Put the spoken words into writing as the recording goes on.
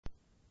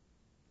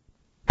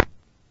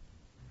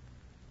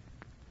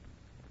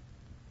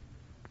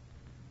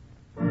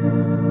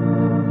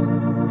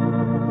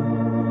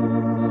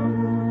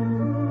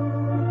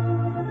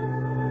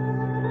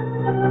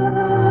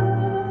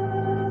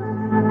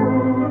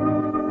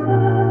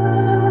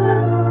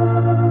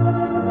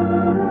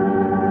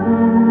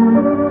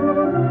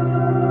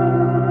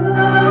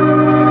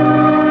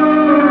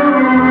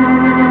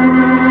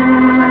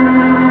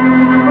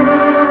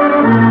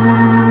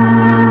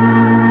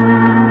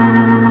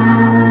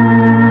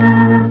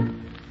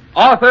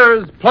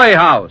Author's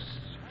Playhouse.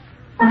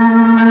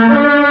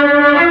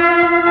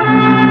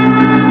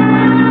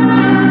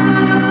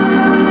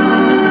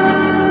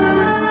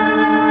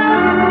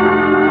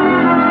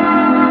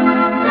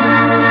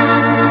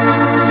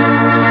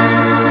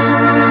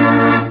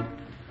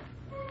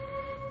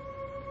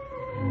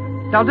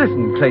 Now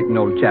listen, Clayton,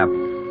 old chap.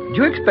 Do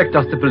you expect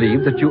us to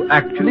believe that you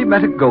actually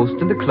met a ghost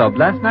in the club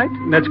last night?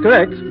 That's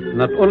correct.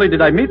 Not only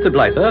did I meet the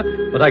blighter,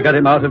 but I got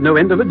him out of no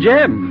end of a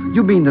jam.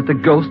 You mean that the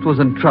ghost was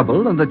in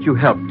trouble and that you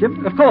helped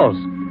him? Of course.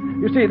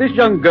 You see, this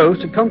young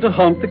ghost had come to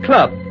haunt the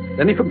club.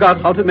 Then he forgot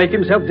how to make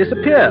himself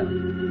disappear.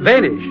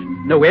 Vanish.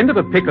 No end of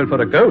a pickle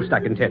for a ghost, I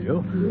can tell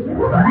you.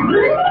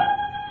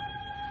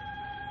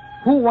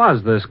 Who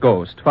was this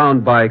ghost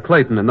found by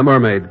Clayton in the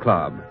Mermaid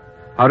Club?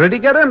 How did he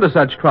get into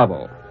such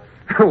trouble?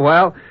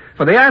 Well,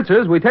 for the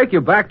answers, we take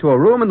you back to a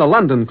room in the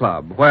London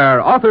Club,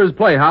 where Author's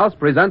Playhouse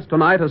presents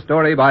tonight a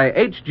story by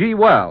H.G.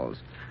 Wells,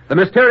 the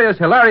mysterious,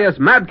 hilarious,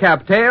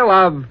 madcap tale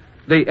of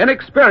The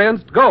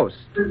Inexperienced Ghost.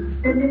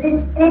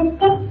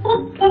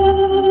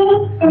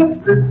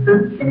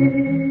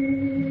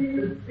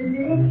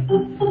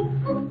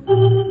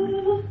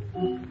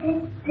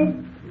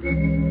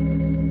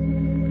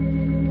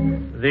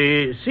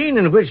 The scene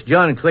in which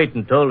John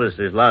Clayton told us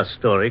his last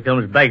story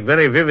comes back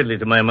very vividly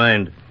to my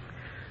mind.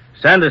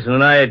 Sanderson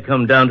and I had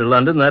come down to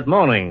London that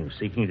morning,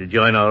 seeking to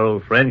join our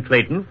old friend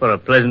Clayton for a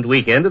pleasant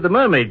weekend at the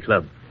Mermaid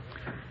Club.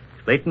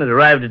 Clayton had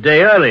arrived a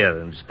day earlier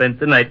and spent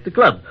the night at the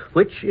club,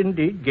 which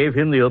indeed gave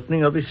him the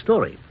opening of his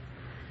story.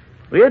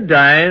 We had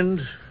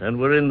dined and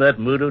were in that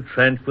mood of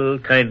tranquil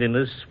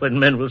kindliness when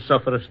men will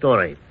suffer a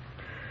story.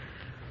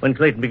 When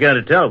Clayton began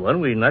to tell one,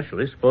 we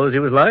naturally supposed he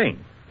was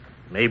lying.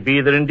 It may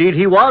be that indeed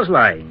he was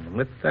lying,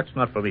 but that's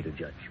not for me to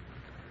judge.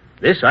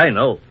 This I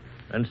know,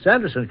 and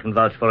Sanderson can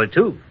vouch for it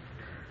too,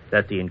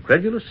 that the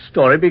incredulous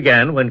story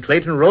began when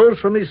Clayton rose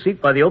from his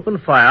seat by the open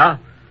fire,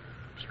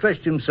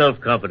 stretched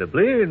himself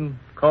comfortably, and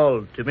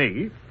called to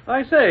me.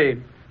 I say,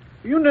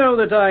 you know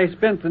that I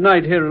spent the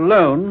night here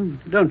alone,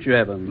 don't you,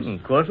 Evans?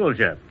 Of course, old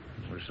chap.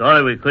 We're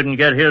sorry we couldn't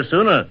get here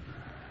sooner.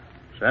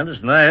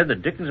 Sanderson and I had the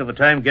dickens of a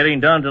time getting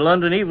down to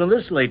London even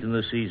this late in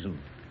the season.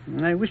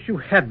 I wish you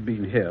had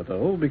been here,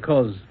 though,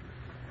 because,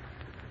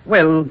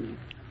 well,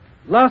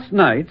 last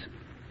night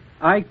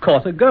I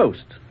caught a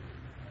ghost.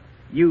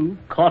 You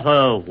caught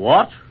a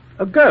what?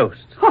 A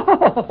ghost.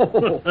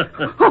 Oh,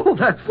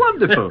 that's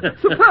wonderful.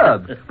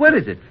 Superb. Where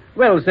is it?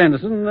 Well,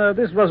 Sanderson,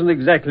 this wasn't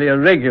exactly a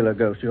regular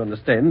ghost, you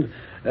understand.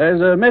 As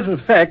a matter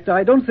of fact,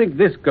 I don't think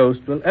this ghost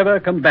will ever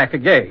come back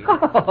again.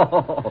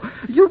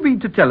 You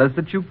mean to tell us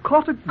that you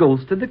caught a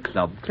ghost in the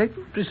club,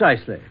 Clayton?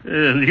 Precisely.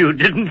 You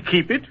didn't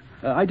keep it?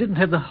 I didn't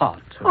have the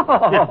heart.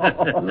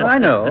 I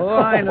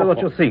know what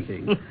you're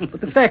thinking.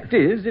 But the fact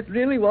is, it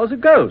really was a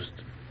ghost.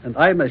 And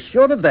I'm as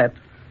sure of that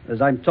as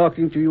I'm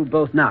talking to you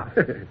both now.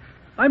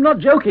 I'm not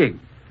joking.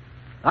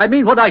 I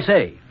mean what I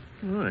say.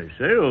 Oh, I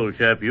say, old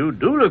chap, you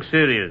do look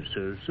serious.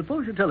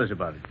 Suppose you tell us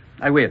about it.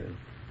 I will.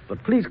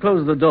 But please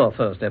close the door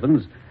first,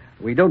 Evans.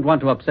 We don't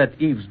want to upset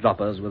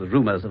eavesdroppers with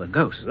rumors of a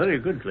ghost. Very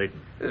good, Clayton.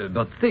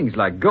 But things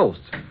like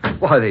ghosts,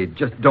 why, they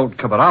just don't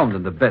come around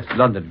in the best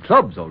London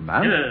clubs, old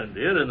man. Yeah, and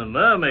here in the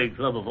Mermaid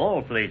Club of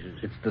all places.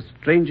 It's the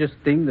strangest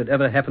thing that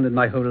ever happened in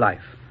my whole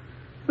life.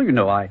 Well, you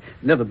know, I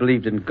never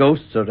believed in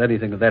ghosts or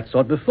anything of that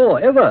sort before,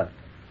 ever.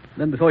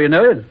 Then before you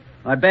know it,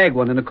 I bag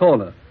one in a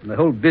corner, and the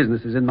whole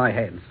business is in my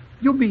hands.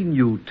 You mean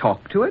you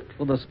talk to it?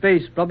 For the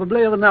space,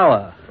 probably, of an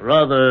hour.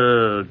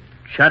 Rather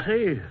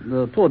chatty?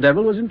 The poor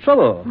devil was in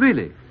trouble.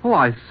 Really? Oh,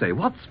 I say,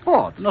 what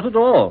sport? Not at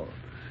all.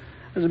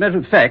 As a matter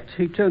of fact,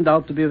 he turned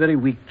out to be a very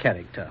weak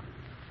character.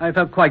 I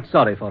felt quite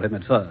sorry for him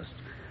at first.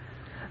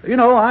 You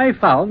know, I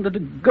found that a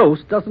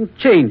ghost doesn't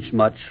change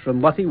much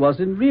from what he was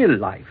in real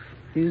life.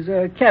 His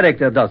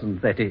character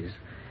doesn't, that is.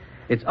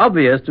 It's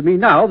obvious to me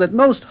now that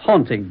most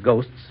haunting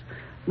ghosts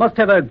must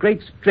have a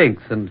great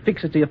strength and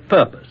fixity of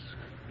purpose.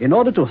 In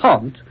order to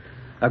haunt,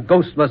 a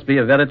ghost must be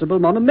a veritable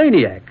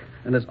monomaniac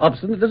and as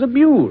obstinate as a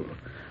mule.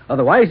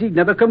 Otherwise, he'd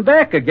never come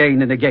back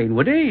again and again,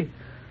 would he?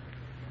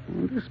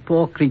 This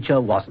poor creature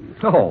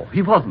wasn't. Oh,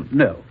 he wasn't?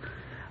 No.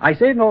 I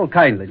say it in all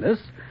kindliness,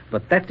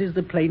 but that is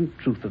the plain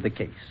truth of the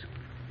case.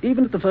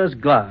 Even at the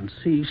first glance,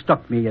 he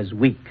struck me as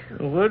weak.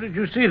 Where did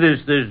you see this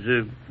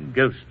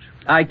ghost?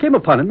 I came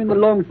upon him in the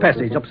long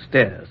passage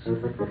upstairs.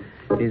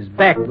 His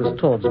back was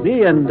towards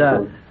me, and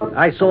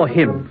I saw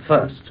him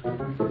first.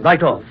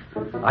 Right off,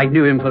 I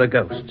knew him for a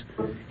ghost.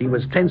 He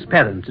was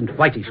transparent and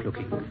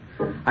whitish-looking.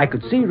 I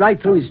could see right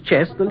through his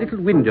chest the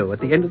little window at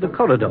the end of the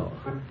corridor.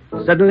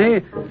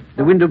 Suddenly,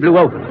 the window blew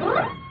open,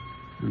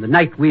 and the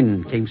night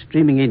wind came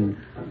streaming in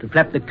to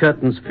flap the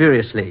curtains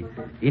furiously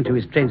into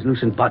his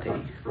translucent body.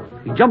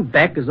 He jumped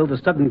back as though the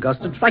sudden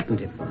gust had frightened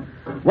him.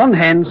 One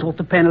hand sought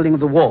the paneling of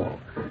the wall,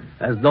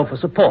 as though for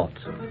support.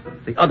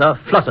 The other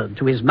fluttered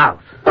to his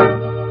mouth.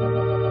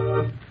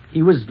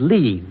 He was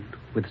lean,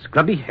 with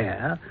scrubby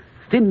hair,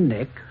 thin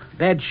neck,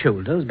 bad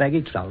shoulders,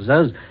 baggy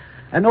trousers,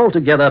 an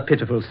altogether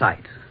pitiful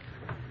sight.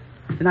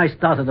 Then I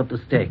started up the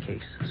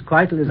staircase, as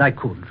quietly as I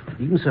could.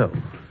 Even so,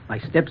 My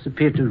steps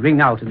appeared to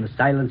ring out in the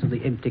silence of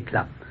the empty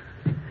club.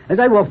 As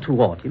I walked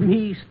toward him,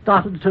 he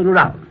started to turn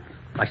around.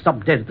 I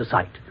stopped dead at the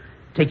sight,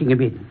 taking him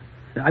in.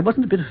 I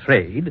wasn't a bit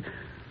afraid.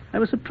 I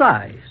was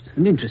surprised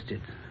and interested.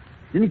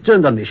 Then he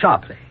turned on me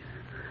sharply.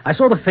 I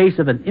saw the face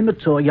of an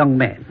immature young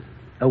man,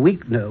 a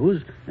weak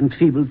nose and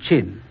feeble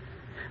chin.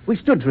 We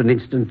stood for an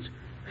instant,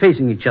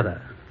 facing each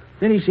other.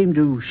 Then he seemed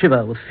to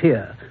shiver with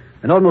fear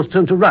and almost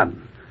turned to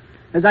run.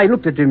 As I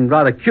looked at him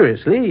rather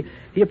curiously,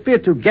 he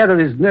appeared to gather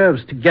his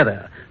nerves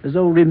together, as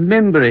though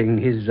remembering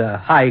his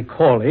high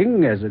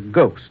calling as a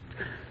ghost.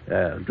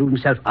 Drew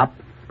himself up,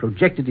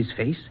 projected his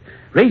face,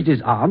 raised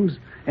his arms,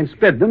 and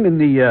spread them in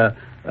the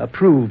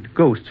approved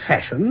ghost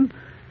fashion,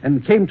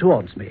 and came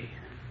towards me,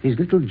 his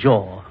little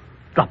jaw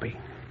dropping.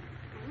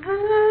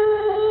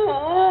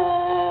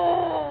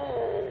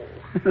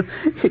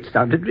 It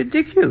sounded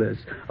ridiculous,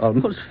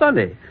 almost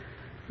funny.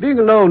 Being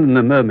alone in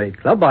the Mermaid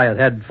Club, I had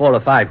had 4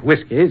 or 5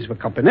 whiskies for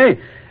company,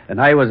 and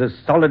I was as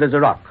solid as a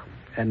rock,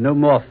 and no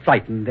more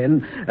frightened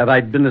than if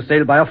I'd been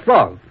assailed by a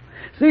frog.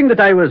 Seeing that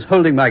I was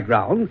holding my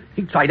ground,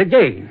 he tried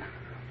again.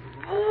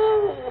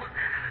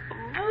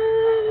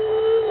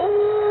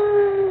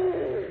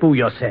 Boo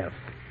yourself.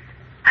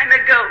 I'm a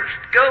ghost.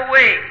 Go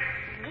away.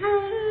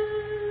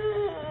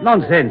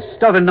 Nonsense.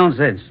 Stuff and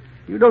nonsense.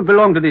 You don't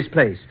belong to this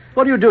place.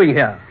 What are you doing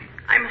here?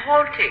 I'm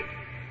halting.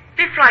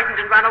 Be frightened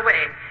and run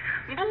away.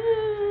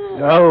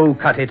 Oh,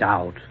 cut it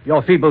out.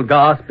 Your feeble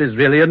gasp is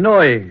really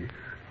annoying.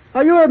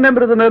 Are you a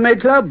member of the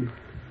Mermaid Club?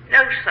 No,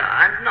 sir,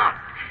 I'm not.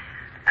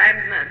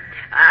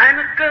 I'm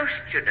a ghost,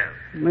 you know.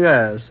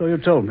 Yes, so you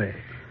told me.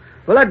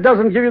 Well, that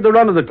doesn't give you the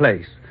run of the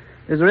place.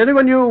 Is there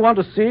anyone you want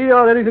to see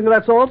or anything of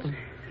that sort?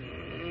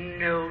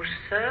 No,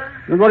 sir.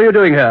 Then what are you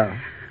doing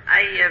here?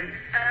 You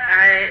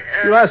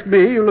You ask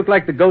me, you look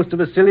like the ghost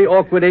of a silly,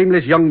 awkward,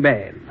 aimless young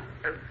man.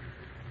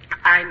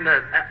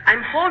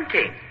 I'm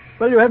haunting.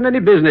 Well, you haven't any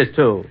business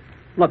to.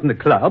 Not in the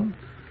club.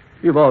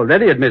 You've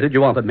already admitted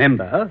you aren't a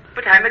member.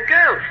 But I'm a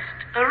ghost.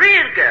 A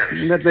real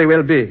ghost. That may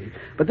well be.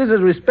 But this is a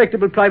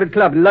respectable private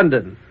club in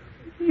London.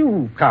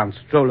 You can't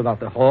stroll about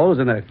the halls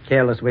in a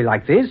careless way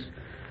like this.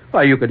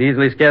 Why, you could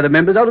easily scare the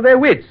members out of their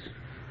wits.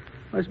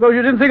 I suppose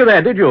you didn't think of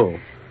that, did you?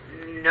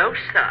 No,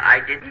 sir, I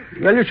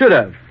didn't. Well, you should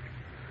have.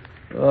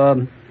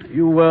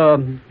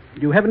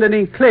 You haven't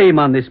any claim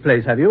on this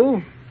place, have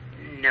you?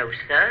 No,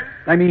 sir.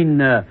 I mean,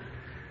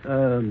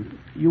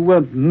 you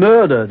weren't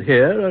murdered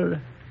here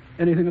or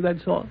anything of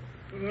that sort?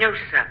 No,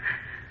 sir.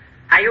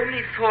 I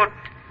only thought,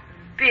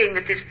 being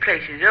that this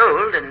place is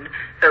old and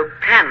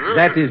oak-paneled...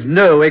 That is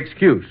no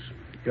excuse.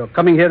 Your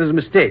coming here is a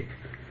mistake.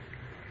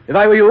 If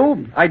I were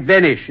you, I'd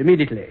vanish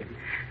immediately.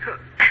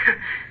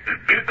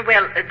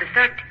 Well, the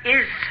fact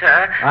is,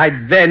 sir...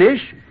 I'd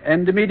vanish,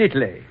 and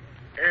immediately.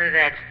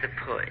 That's the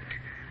point.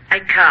 I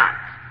can't.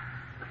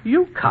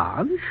 You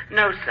can't?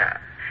 No, sir.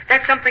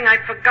 That's something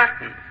I've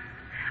forgotten.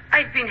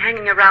 I've been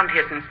hanging around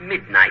here since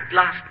midnight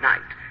last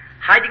night,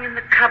 hiding in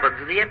the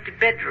cupboards of the empty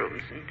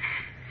bedrooms and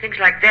things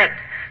like that.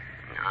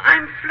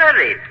 I'm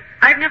flurried.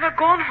 I've never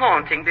gone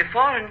haunting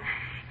before, and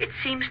it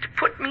seems to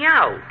put me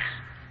out.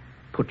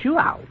 Put you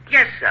out?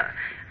 Yes, sir.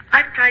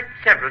 I've tried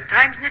several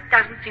times, and it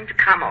doesn't seem to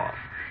come off.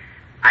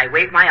 I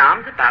wave my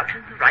arms about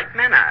in the right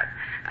manner,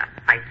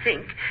 I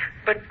think,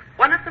 but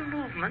one of the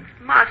movements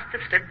must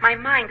have slipped my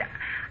mind.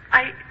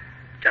 I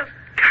just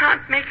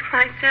can't make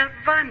myself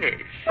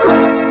vanish.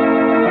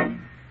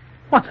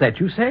 What's that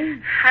you say?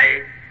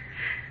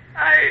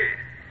 I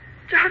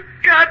just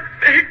can't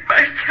make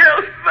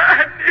myself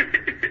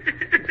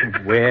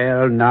vanish.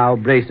 Well, now,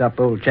 brace up,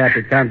 old chap.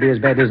 It can't be as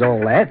bad as all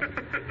that.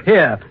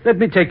 Here, let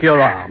me take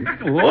your arm.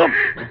 Whoop.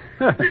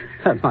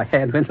 My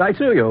hand went right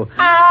through you.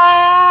 Oh!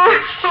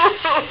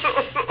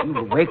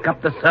 You wake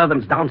up the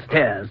servants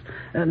downstairs.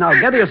 Now,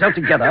 gather yourself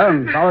together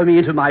and follow me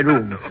into my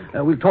room.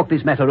 We'll talk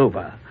this matter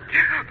over.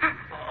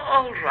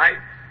 All right,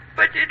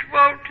 but it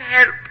won't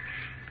help.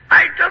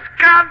 I just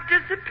can't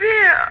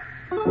disappear.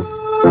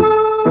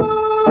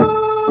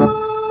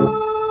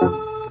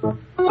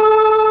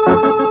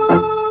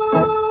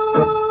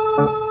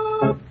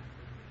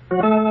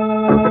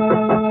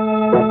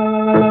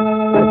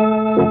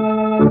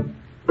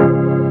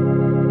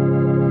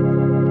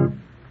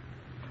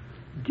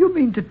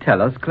 To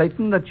tell us,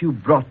 Clayton, that you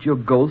brought your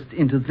ghost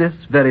into this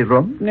very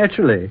room?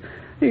 Naturally.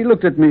 He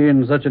looked at me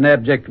in such an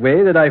abject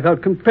way that I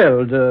felt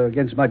compelled,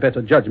 against my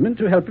better judgment,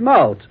 to help him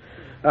out.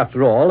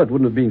 After all, it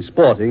wouldn't have been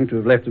sporting to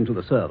have left him to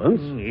the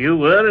servants. You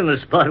were in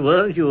the spot,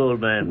 weren't you, old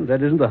man?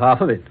 That isn't the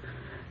half of it.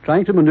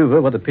 Trying to maneuver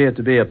what appeared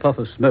to be a puff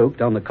of smoke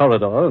down the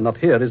corridor and up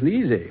here isn't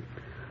easy.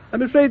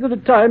 I'm afraid that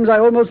at times I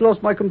almost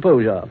lost my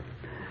composure.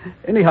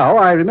 Anyhow,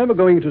 I remember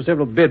going into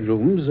several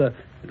bedrooms.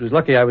 It was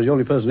lucky I was the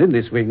only person in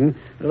this wing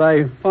that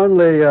I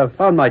finally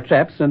found my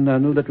traps and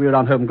knew that we were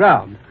on home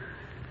ground.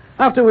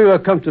 After we were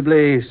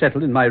comfortably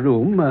settled in my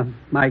room,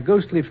 my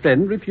ghostly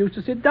friend refused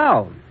to sit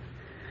down.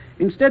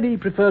 Instead, he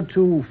preferred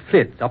to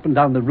flit up and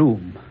down the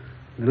room.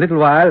 In a little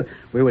while,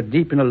 we were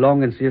deep in a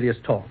long and serious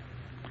talk.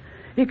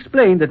 He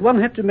explained that one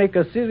had to make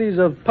a series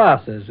of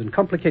passes and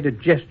complicated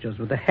gestures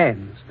with the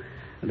hands.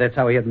 And that's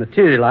how he had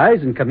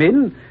materialized and come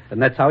in,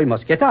 and that's how he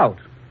must get out.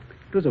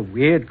 It was a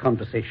weird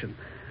conversation,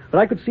 but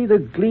I could see the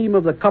gleam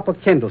of the copper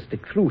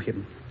candlestick through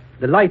him,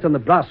 the light on the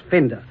brass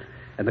fender,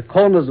 and the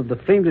corners of the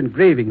framed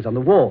engravings on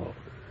the wall.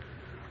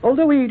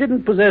 Although he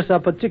didn't possess a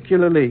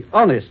particularly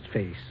honest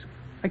face,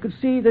 I could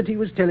see that he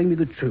was telling me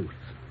the truth.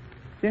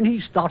 Then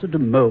he started to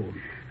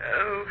moan.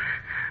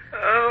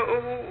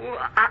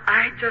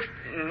 I just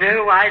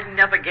know I'll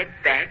never get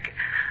back.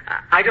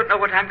 I don't know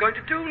what I'm going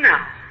to do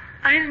now.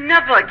 I'll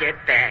never get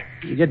back.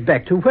 You get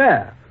back to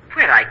where?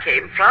 Where I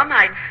came from,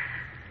 I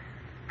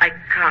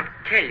can't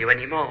tell you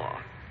anymore.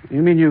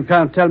 You mean you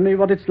can't tell me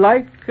what it's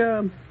like,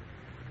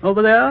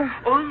 over there?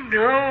 Oh,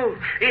 no.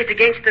 It's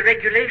against the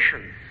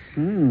regulations.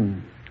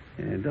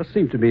 It does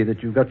seem to me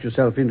that you got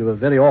yourself into a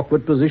very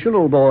awkward position,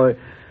 old boy.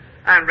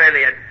 I'm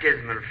really a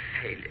dismal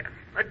failure.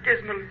 A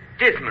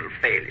dismal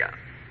failure.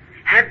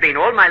 Have been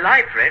all my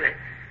life, really.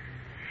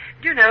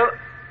 Do you know,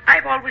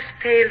 I've always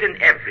failed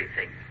in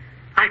everything.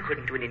 I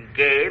couldn't win in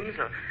games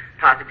or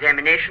pass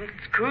examinations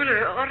at school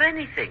or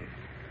anything.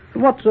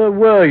 What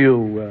were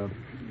you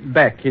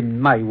back in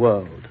my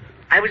world?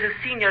 I was a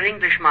senior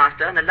English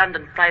master in a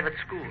London private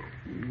school.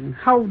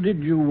 How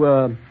did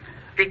you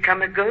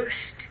become a ghost?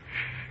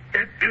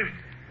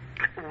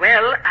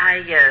 Well,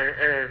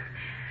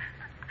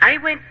 I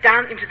went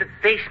down into the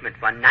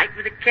basement one night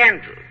with a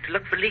candle to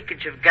look for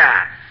leakage of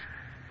gas.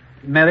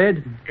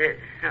 Married?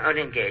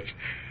 Only engaged.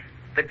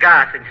 The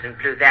gas incident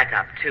blew that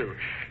up, too.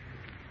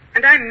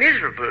 And I'm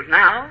miserable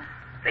now.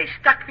 They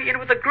stuck me in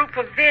with a group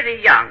of very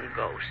young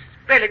ghosts.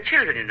 Really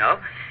children, you know.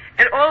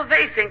 And all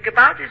they think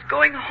about is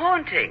going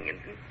haunting and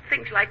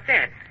things like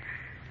that.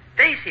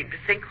 They seem to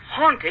think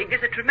haunting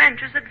is a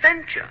tremendous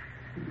adventure.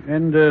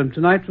 And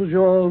tonight was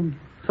your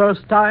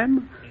first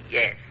time?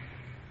 Yes.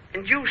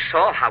 And you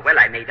saw how well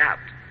I made out.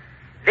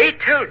 They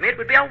told me it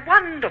would be a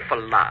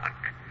wonderful lark.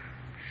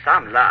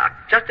 Some lark.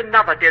 Just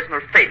another dismal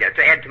failure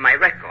to add to my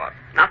record.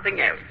 Nothing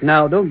else.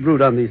 Now, don't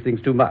brood on these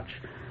things too much.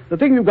 The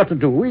thing you've got to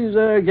do is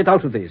get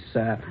out of this.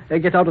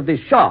 Get out of this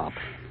sharp.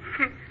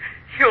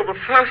 You're the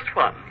first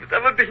one who's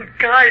ever been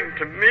kind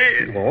to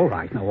me. All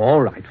right, now,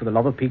 all right. For the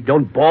love of Pete,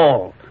 don't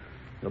bawl.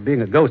 Well,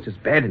 being a ghost is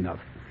bad enough.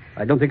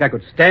 I don't think I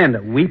could stand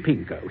a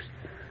weeping ghost.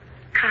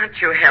 Can't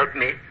you help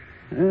me?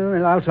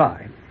 Well, I'll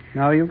try.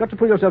 Now, you've got to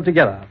pull yourself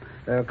together.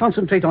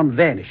 Concentrate on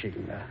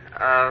vanishing.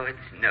 Oh,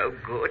 it's no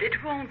good.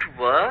 It won't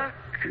work.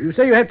 You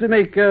say you have to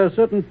make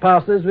certain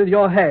passes with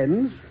your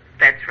hands?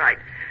 That's right.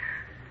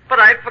 But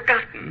I've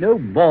forgotten. No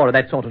more of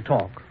that sort of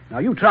talk. Now,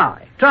 you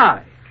try.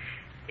 Try.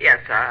 Yes,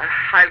 sir.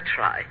 I'll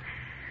try.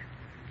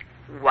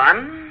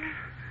 1,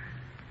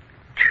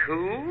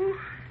 2,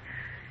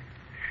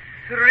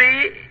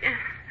 3...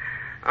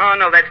 Oh,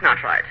 no, that's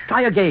not right.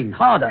 Try again.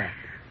 Harder.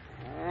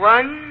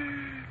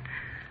 1,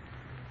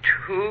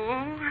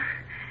 2,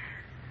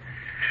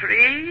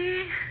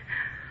 3,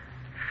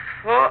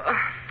 4...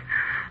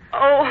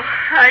 Oh,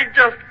 I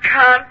just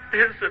can't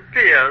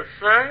disappear,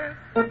 sir.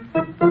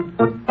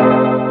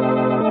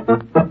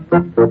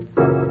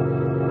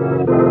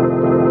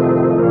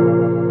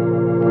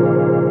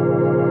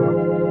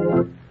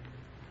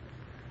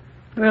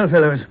 Well,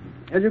 fellows,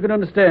 as you can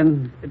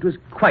understand, it was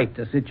quite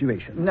a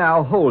situation.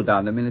 Now, hold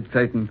on a minute,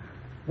 Clayton.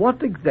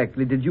 What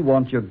exactly did you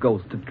want your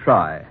ghost to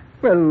try?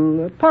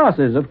 Well,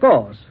 passes, of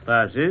course.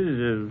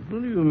 Passes?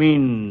 What do you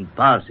mean,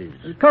 passes?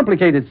 A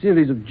complicated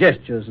series of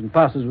gestures and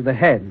passes with the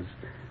hands.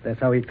 That's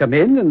how he'd come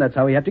in, and that's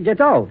how he had to get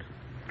out.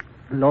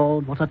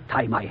 Lord, what a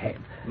time I had.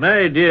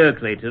 My dear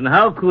Clayton,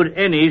 how could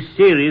any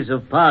series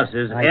of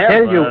passes I ever...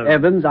 tell you,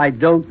 Evans, I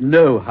don't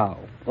know how.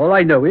 All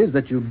I know is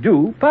that you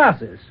do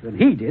passes, and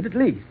he did at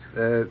least.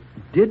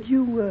 Did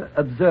you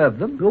observe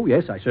them? Oh,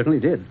 yes, I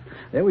certainly did.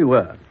 There we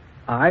were,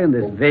 I and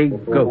this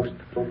vague ghost.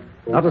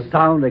 Not a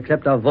sound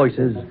except our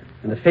voices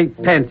and the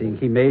faint panting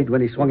he made when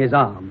he swung his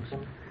arms.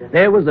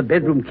 There was the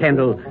bedroom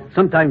candle,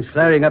 sometimes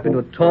flaring up into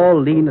a tall,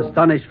 lean,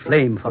 astonished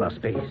flame for a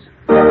space.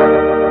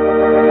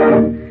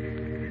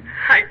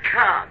 I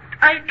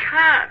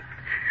can't.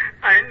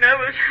 I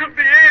never shall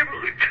be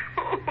able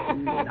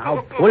to.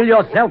 Now pull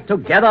yourself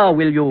together,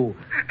 will you?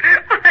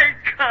 I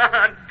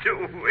can't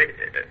do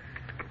it.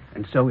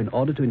 And so, in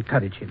order to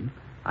encourage him,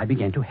 I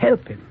began to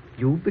help him.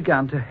 You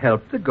began to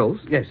help the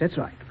ghost? Yes, that's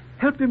right.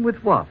 Help him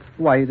with what?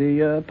 Why,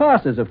 the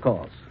passes, of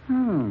course.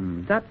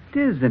 That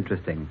is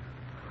interesting.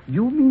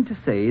 You mean to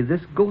say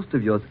this ghost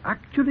of yours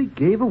actually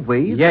gave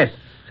away... Yes,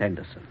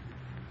 Sanderson.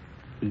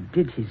 He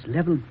did his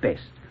level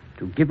best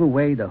to give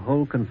away the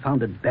whole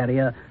confounded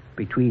barrier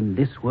between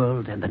this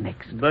world and the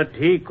next. But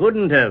he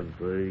couldn't have.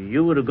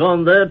 You would have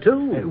gone there,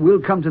 too.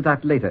 We'll come to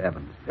that later,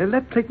 Evans.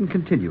 Let Clayton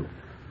continue.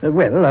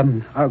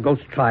 Our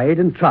ghost tried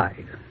and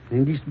tried,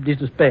 and he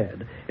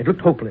despaired. It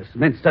looked hopeless,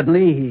 and then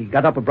suddenly he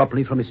got up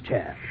abruptly from his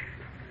chair.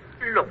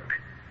 Look,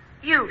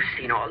 you've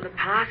seen all the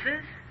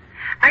passes.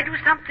 I do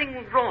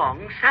something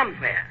wrong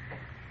somewhere.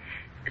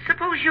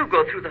 Suppose you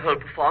go through the whole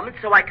performance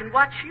so I can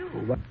watch you.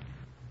 What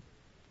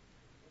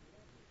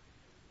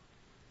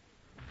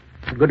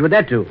good would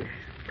that do?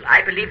 Well,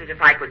 I believe that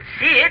if I could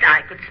see it,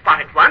 I could spot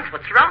at once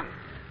what's wrong.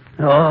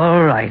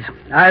 All right.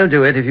 I'll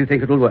do it if you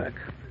think it'll work.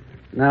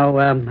 Now,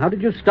 how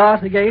did you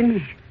start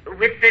again?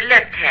 With the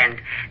left hand,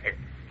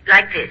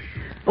 like this.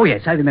 Oh,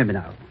 yes, I remember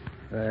now.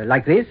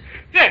 Like this?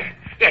 Yes,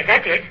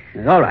 that's it.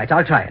 All right,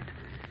 I'll try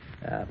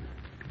it.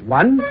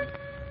 1,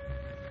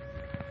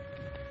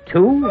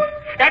 2,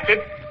 That's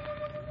it.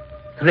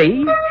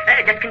 3,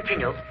 Just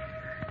continue.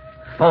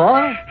 4,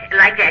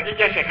 Like that.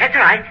 Yes, that's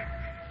right.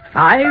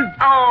 5,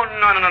 Oh,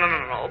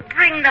 no.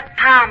 Bring the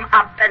palm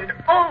up and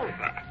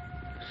over.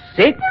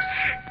 6,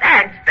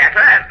 That's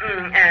better.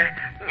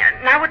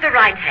 Now with the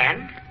right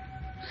hand.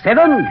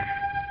 7.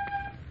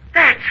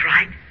 That's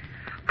right.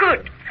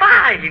 Good.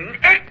 Fine.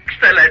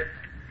 Excellent.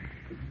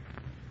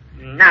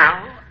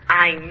 Now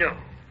I know.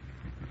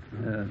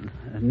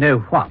 Know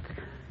what?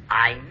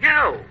 I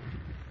know.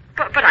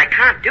 But I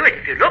can't do it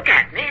if you look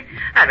at me.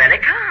 I really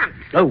can't.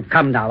 Oh,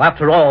 come now.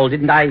 After all,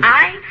 didn't I...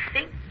 I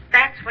think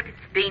that's what it's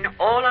been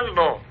all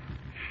along.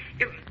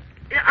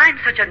 I'm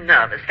such a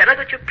nervous fellow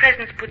that your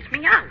presence puts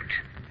me out.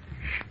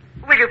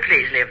 Will you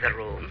please leave the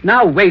room?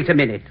 Now, wait a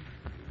minute.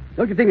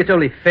 Don't you think it's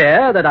only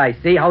fair that I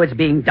see how it's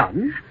being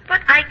done?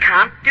 But I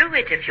can't do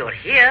it if you're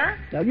here.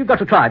 Now, you've got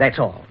to try, that's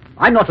all.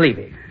 I'm not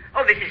leaving.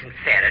 Oh, this isn't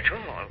fair at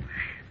all.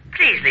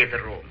 Please leave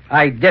the room.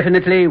 I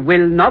definitely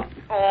will not.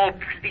 Oh,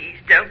 please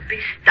don't be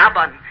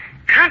stubborn.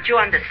 Can't you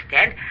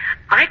understand?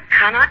 I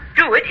cannot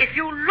do it if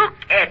you look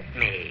at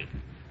me.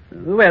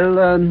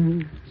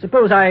 Well,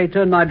 suppose I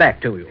turn my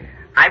back to you.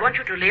 I want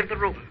you to leave the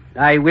room.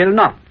 I will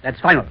not. That's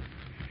final.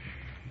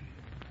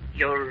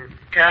 You'll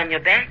turn your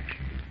back?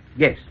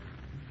 Yes.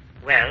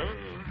 Well,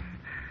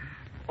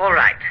 all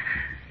right.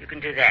 You can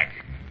do that.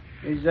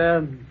 Is,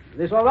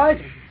 this all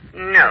right?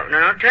 No.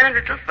 Turn a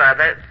little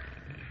further.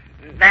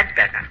 That's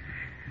better.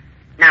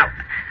 Now,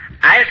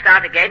 I'll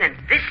start again, and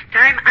this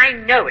time I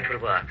know it will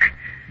work.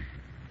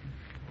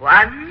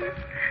 1,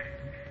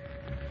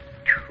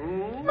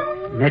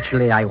 2...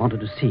 Naturally, I wanted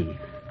to see,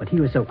 but he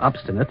was so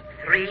obstinate.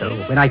 3... So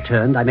when I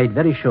turned, I made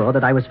very sure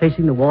that I was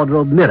facing the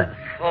wardrobe mirror.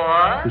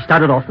 4... He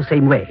started off the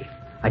same way.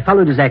 I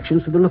followed his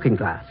actions through the looking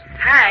glass.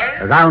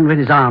 5... Around went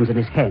his arms and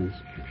his hands.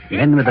 And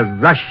then with a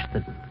rush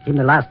that came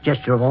the last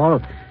gesture of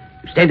all,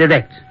 you stand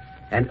erect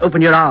and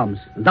open your arms.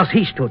 And thus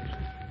he stood.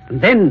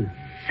 And then...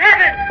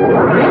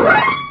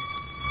 7...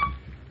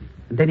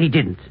 And then he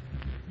didn't.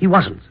 He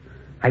wasn't.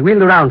 I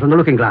wheeled around from the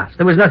looking glass.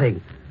 There was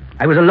nothing.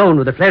 I was alone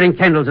with the flaring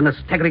candles and a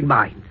staggering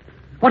mind.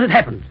 What had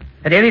happened?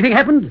 Had anything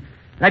happened?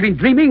 Had I been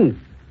dreaming?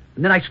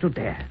 And then I stood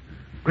there,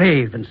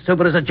 grave and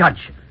sober as a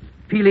judge,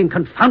 feeling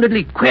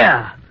confoundedly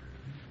queer.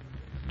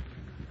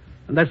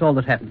 And that's all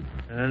that happened.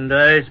 And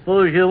I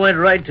suppose you went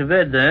right to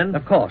bed then?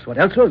 Of course. What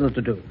else was there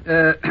to do?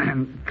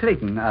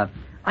 Clayton,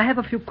 I have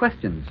a few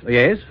questions.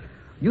 Yes?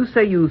 You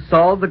say you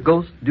saw the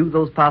ghost do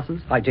those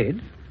passes? I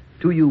did.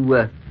 Do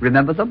you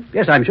remember them?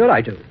 Yes, I'm sure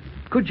I do.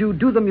 Could you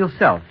do them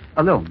yourself,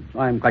 alone?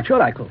 I'm quite sure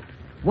I could.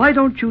 Why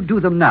don't you do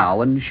them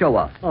now and show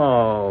us?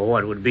 Oh,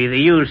 what would be the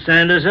use,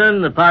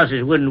 Sanderson? The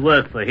passes wouldn't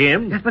work for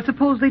him. Yes, but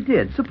suppose they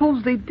did.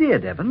 Suppose they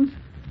did, Evans.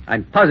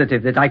 I'm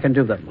positive that I can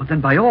do them. Well,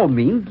 then by all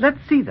means, let's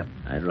see them.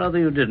 I'd rather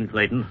you didn't,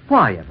 Clayton.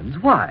 Why, Evans?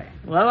 Why?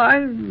 Well, I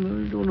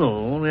don't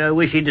know. Only I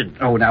wish he didn't.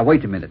 Oh, now,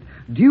 wait a minute.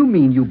 Do you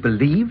mean you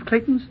believe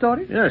Clayton's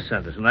story? Yes,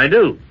 Sanderson, I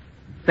do.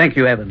 Thank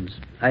you, Evans.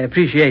 I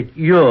appreciate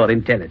your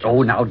intelligence.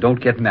 Oh, now, don't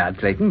get mad,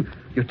 Clayton.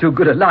 You're too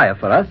good a liar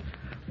for us.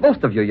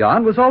 Most of your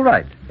yarn was all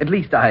right. At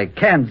least I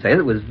can say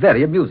it was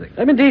very amusing.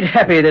 I'm indeed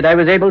happy that I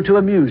was able to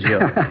amuse you.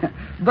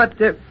 But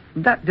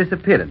that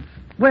disappearance,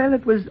 well,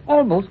 it was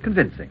almost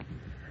convincing.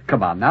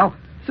 Come on now.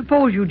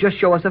 Suppose you just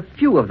show us a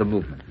few of the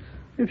movements.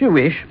 If you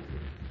wish.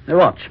 Now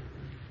watch.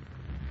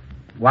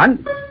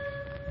 1,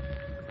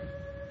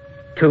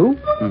 2,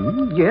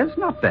 Yes,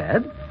 not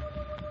bad.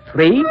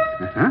 3,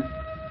 Uh-huh.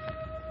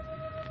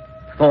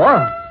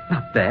 4,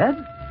 Not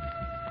bad.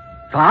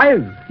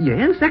 5,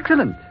 Yes,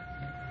 excellent.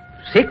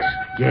 6,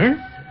 Yes,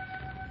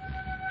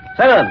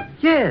 7.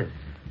 yes.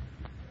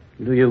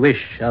 Do you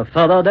wish a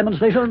further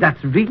demonstration?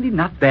 That's really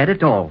not bad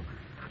at all.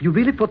 You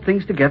really put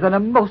things together in a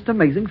most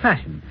amazing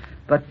fashion.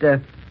 But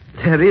there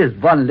is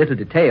one little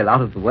detail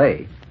out of the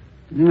way.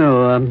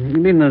 No, you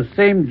mean the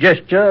same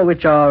gesture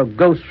which our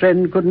ghost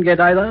friend couldn't get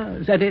either?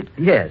 Is that it?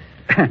 Yes.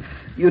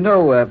 You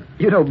know,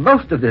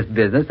 most of this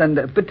business,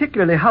 and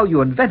particularly how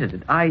you invented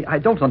it, I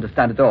don't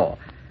understand at all.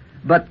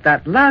 But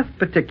that last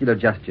particular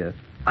gesture,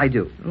 I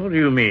do. What do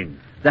you mean?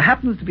 There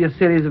happens to be a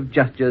series of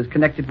gestures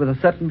connected with a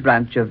certain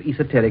branch of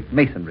esoteric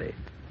masonry.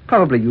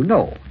 Probably you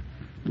know.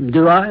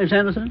 Do I,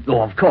 Sanderson? Oh,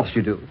 of course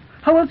you do.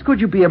 How else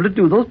could you be able to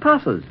do those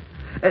passes?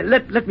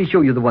 Let me show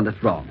you the one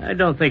that's wrong. I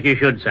don't think you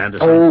should,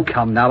 Sanderson. Oh,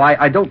 come now.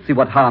 I don't see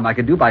what harm I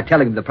can do by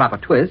telling him the proper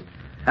twist.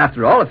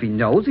 After all, if he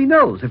knows, he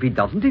knows. If he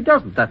doesn't, he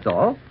doesn't. That's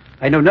all.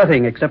 I know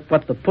nothing except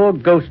what the poor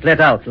ghost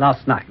let out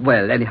last night.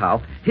 Well,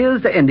 anyhow,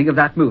 here's the ending of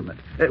that movement.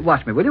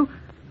 Watch me, will you?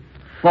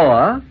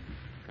 4,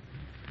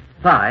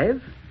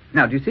 5.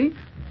 Now, do you see?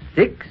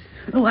 6.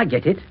 Oh, I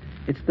get it.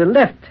 It's the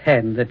left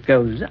hand that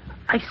goes.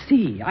 I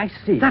see.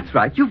 That's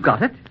right. You've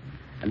got it.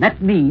 And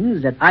that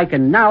means that I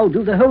can now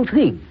do the whole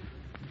thing.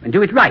 And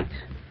do it right.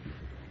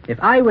 If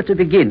I were to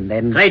begin,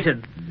 then...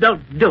 Clayton,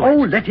 don't do it. Oh,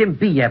 let him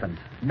be, Evans.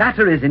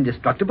 Matter is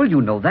indestructible,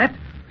 you know that.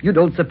 You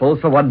don't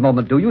suppose for one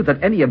moment, do you,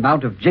 that any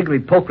amount of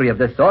jiggery-pokery of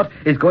this sort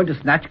is going to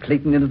snatch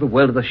Clayton into the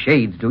world of the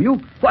shades, do you?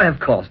 Why, of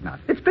course not.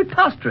 It's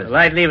preposterous. Well,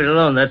 I'd leave it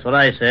alone, that's what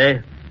I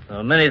say. There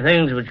are many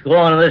things which go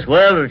on in this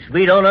world which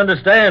we don't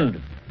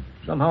understand.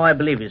 Somehow I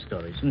believe his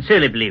story,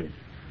 sincerely believe it.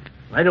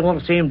 I don't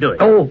want to see him do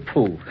it. Oh,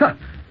 pooh.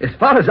 As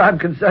far as I'm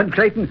concerned,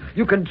 Clayton,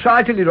 you can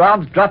try till your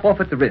arms drop off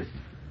at the wrist.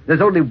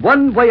 There's only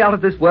one way out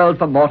of this world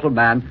for mortal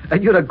man,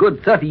 and you're a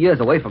good 30 years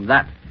away from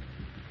that.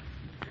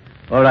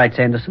 All right,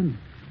 Sanderson.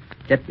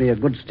 Get me a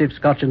good stiff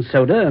scotch and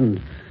soda,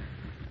 and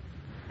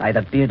by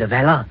the beard of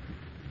Allah,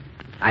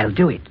 I'll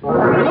do it.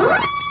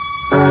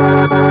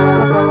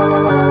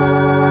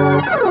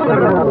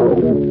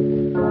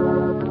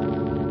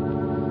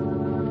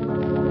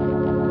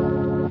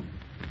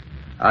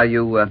 Are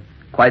you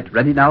quite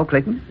ready now,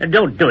 Clayton?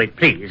 Don't do it,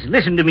 please.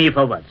 Listen to me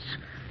for once.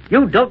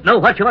 You don't know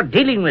what you're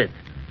dealing with.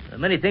 There are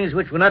many things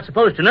which we're not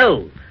supposed to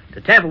know.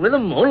 To tamper with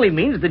them only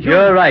means that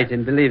You're right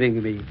in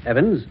believing me,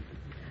 Evans.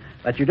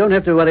 But you don't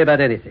have to worry about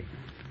anything.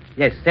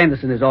 Yes,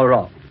 Sanderson is all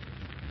wrong.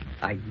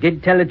 I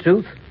did tell the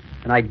truth,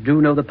 and I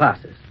do know the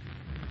passes.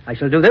 I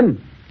shall do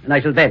them, and I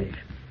shall vanish.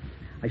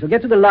 I shall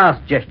get to the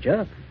last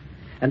gesture,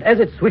 and as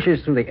it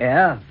swishes through the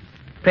air,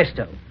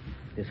 presto,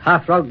 this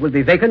hearthrug will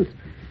be vacant,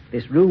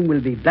 this room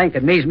will be blank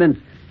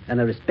amazement, and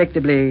a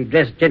respectably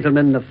dressed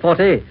gentleman of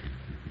 40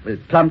 will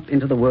plump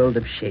into the world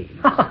of shame.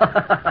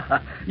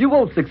 You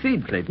won't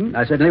succeed, Clayton.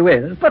 I certainly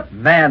will. But,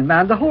 man,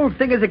 the whole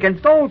thing is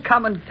against all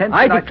common sense.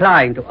 I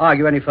decline to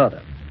argue any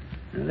further.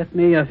 Let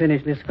me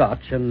finish this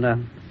scotch,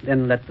 and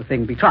then let the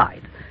thing be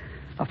tried.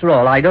 After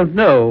all, I don't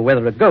know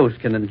whether a ghost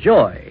can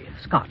enjoy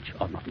scotch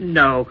or not.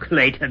 No,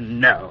 Clayton,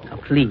 no. Now,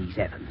 please,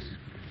 Evans.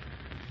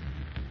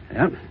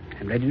 Well,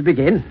 I'm ready to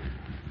begin.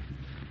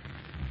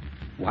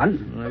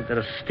 1. I've got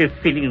a stiff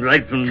feeling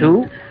right from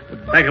 2. the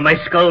back of my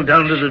skull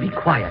down to the... Be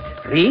quiet.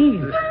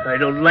 3. I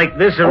don't like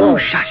this at Oh, all.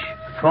 shush.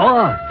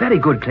 4. Very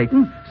good,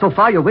 Clayton. So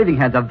far, your waving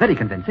hands are very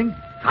convincing.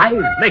 5.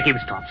 Make him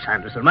stop,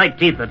 Sanderson. My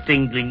teeth are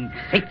tingling.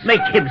 6.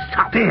 Make him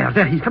stop. There.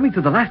 He's coming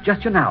to the last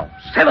gesture now.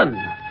 7.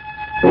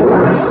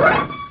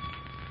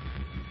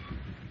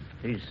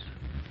 He's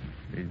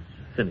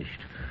finished.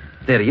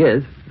 There he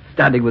is,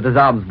 standing with his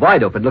arms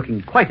wide open,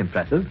 looking quite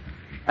impressive.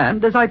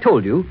 And, as I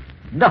told you,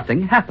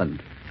 nothing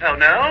happened. Oh,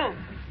 no?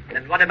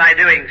 Then what am I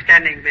doing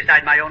standing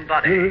beside my own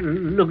body?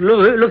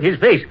 Look, his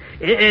face.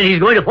 He's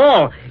going to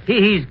fall.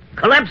 He's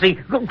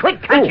collapsing. Go,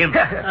 quick, catch him.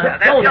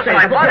 That's just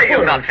my body,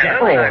 you got,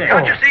 fellow.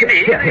 Can't you see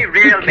me, the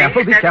real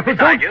me, Be careful,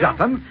 don't drop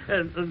him.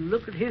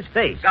 Look at his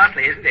face.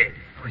 Ghastly, isn't it?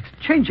 Oh, it's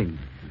changing.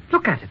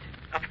 Look at it.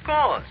 Of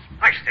course.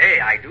 I say,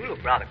 I do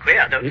look rather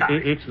queer, don't I?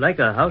 It's like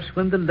a house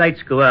when the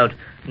lights go out.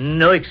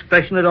 No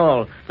expression at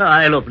all.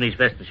 I'll open his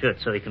vest and shirt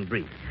so he can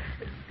breathe.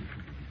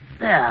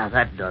 There,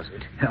 that does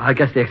it. I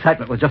guess the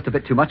excitement was just a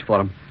bit too much for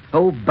him.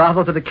 Oh,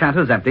 bother, the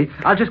decanter's empty.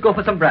 I'll just go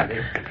for some brandy.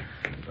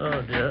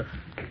 Oh, dear.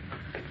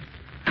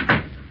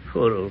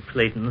 Poor old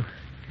Clayton.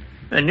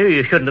 I knew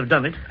you shouldn't have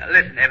done it.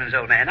 Listen, Evans,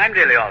 old man, I'm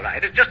really all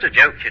right. It's just a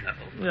joke, you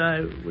know.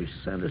 I wish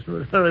Sanderson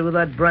would hurry with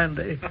that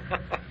brandy.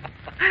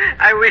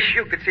 I wish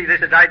you could see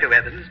this as I do,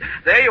 Evans.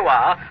 There you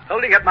are,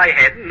 holding up my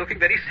head and looking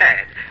very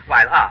sad,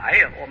 while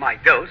I, or my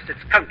ghost, sits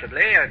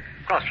comfortably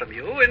across from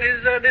you in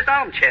this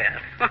armchair.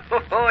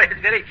 Oh,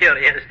 it's very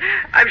curious.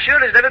 I'm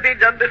sure it's never been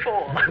done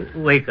before.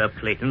 Wake up,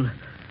 Clayton.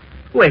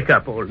 Wake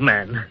up, old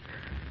man.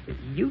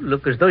 You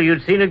look as though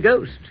you'd seen a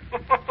ghost.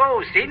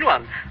 Oh, seen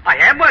one? I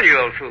am one, you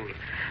old fool.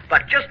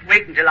 But just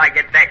wait until I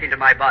get back into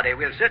my body.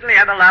 We'll certainly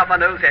have a laugh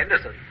on old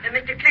Sanderson.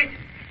 Mr. Clayton,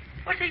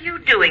 what are you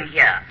doing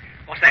here?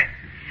 What's that?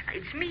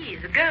 It's me,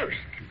 the ghost.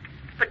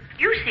 But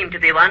you seem to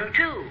be one,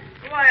 too.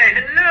 Why,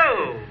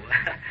 hello.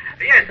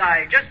 Yes,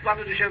 I just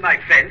wanted to show my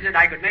friends that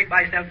I could make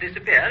myself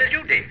disappear as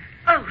you did.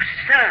 Oh,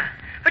 sir,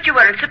 but you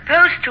weren't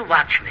supposed to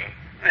watch me.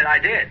 Well, I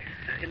did,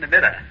 in the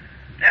mirror.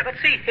 But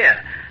see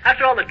here,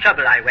 after all the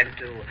trouble I went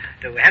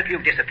to help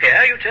you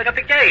disappear, you turn up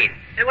again.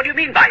 What do you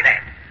mean by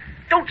that?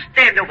 Don't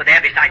stand over there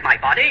beside my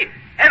body.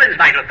 Evans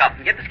might look up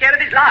and get the scare of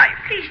his life.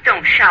 Please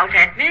don't shout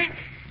at me.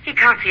 He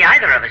can't see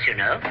either of us, you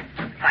know.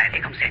 Fine,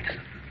 here comes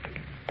Sanderson.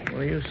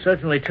 Well, you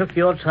certainly took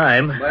your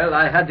time. Well,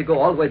 I had to go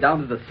all the way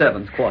down to the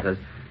servants' quarters.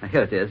 Now,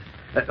 here it is.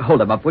 Hold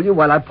them up, will you,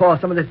 while I pour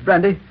some of this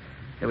brandy?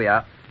 Here we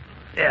are.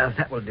 Yeah,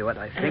 that will do it,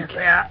 I think.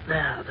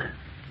 There.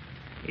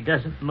 He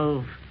doesn't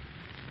move.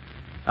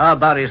 How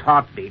about his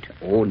heartbeat?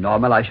 Oh,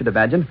 normal, I should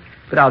imagine.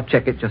 But I'll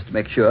check it just to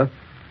make sure.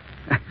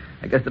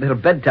 I guess the little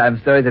bedtime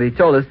story that he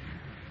told us.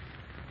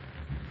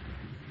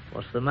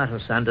 What's the matter,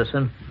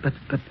 Sanderson? But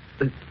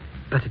it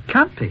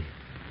can't be.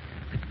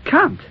 It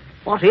can't.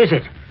 What is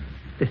it?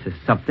 This is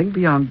something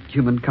beyond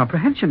human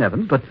comprehension,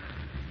 Evans, but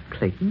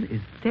Clayton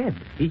is dead.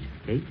 He's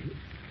dead.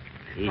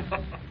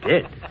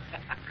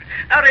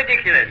 How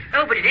ridiculous.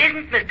 Oh, but it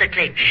isn't, Mr.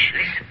 Clayton. Shh,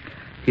 listen.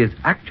 He has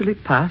actually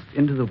passed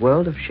into the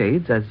world of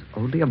shades as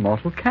only a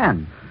mortal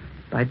can,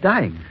 by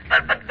dying.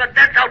 But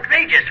that's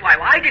outrageous.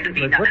 Why didn't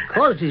he But know? what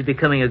caused his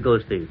becoming a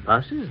ghost? The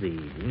passes, the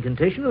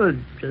incantation, or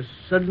just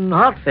sudden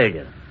heart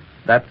failure?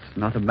 That's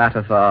not a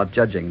matter for our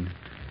judging.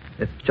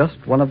 It's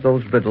just one of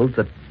those riddles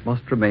that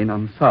must remain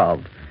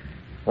unsolved.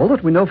 All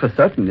that we know for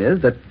certain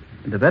is that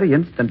in the very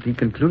instant he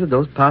concluded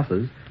those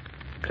passes,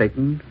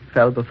 Clayton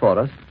fell before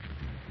us,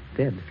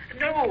 dead.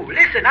 No,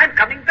 listen, I'm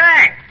coming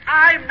back.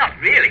 I'm not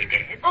really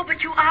dead. Oh,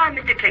 but you are,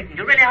 Mr. Clayton.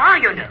 You really are,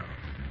 you know.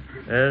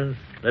 Well,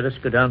 let us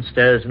go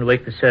downstairs and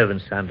wake the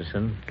servants,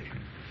 Sanderson.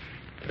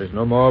 There's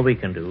no more we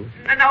can do.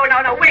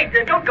 No, wait.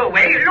 Don't go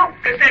away. Look,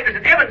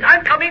 Sanderson, Evans,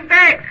 I'm coming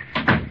back.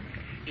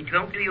 It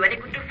won't do you any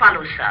good to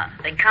follow, sir.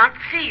 They can't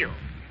see you.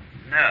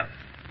 No,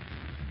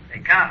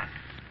 they can't.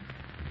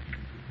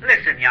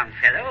 Listen, young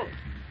fellow,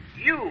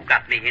 you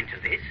got me into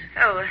this.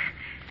 Oh,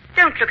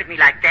 don't look at me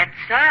like that,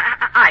 sir.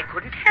 I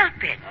couldn't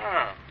help it.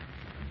 Oh,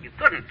 you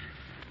couldn't.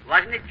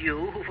 Wasn't it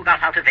you who forgot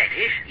how to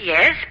vanish?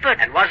 Yes, but...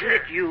 And wasn't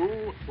it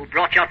you who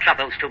brought your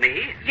troubles to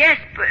me? Yes,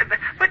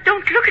 but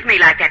don't look at me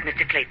like that,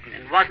 Mr. Clayton.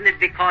 And wasn't it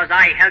because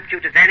I helped you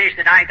to vanish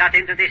that I got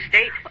into this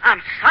state?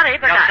 I'm sorry,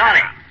 but You're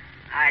sorry.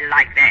 I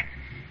like that.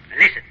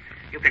 Listen,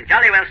 you can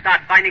jolly well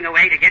start finding a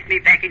way to get me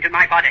back into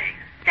my body.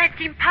 That's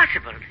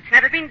impossible. It's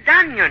never been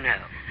done, you know.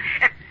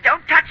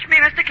 Don't touch me,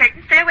 Mr.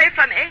 Clayton. Stay away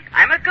from me.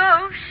 I'm a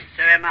ghost.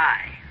 So am I,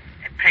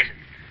 at present.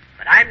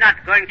 But I'm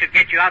not going to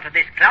get you out of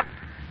this club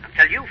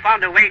until you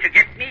found a way to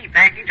get me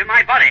back into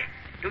my body.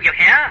 Do you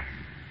hear?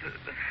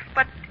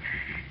 But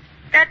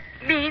that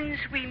means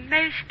we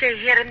may stay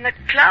here in the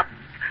club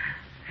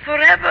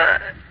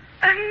forever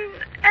and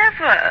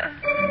ever.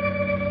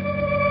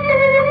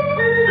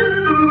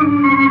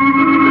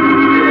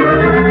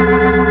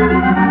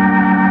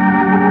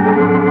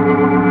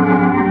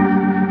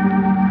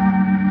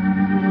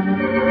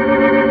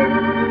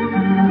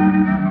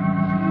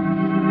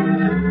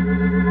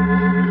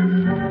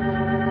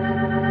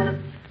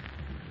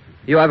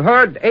 You have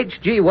heard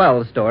H.G.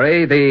 Wells'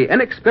 story, The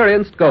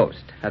Inexperienced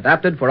Ghost,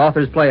 adapted for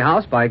Authors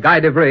Playhouse by Guy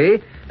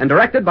DeVry and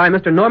directed by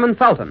Mr. Norman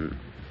Felton.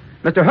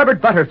 Mr.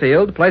 Herbert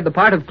Butterfield played the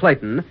part of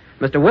Clayton,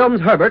 Mr. Wilms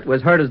Herbert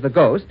was heard as the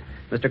ghost,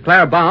 Mr.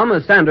 Claire Baum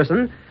as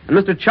Sanderson, and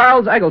Mr.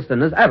 Charles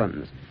Eggleston as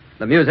Evans.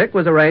 The music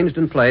was arranged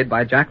and played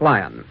by Jack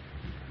Lyon.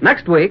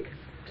 Next week,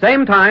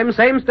 same time,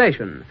 same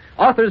station,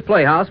 Authors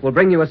Playhouse will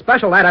bring you a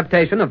special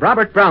adaptation of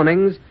Robert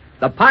Browning's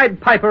The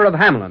Pied Piper of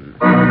Hamelin.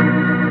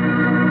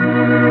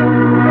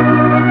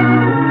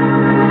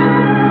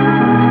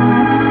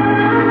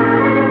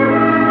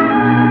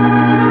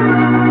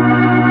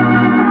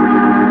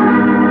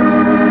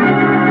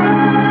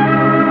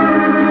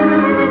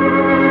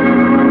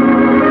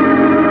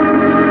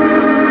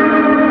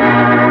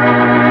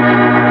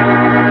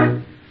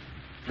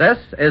 This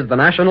is the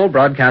National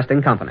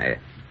Broadcasting Company.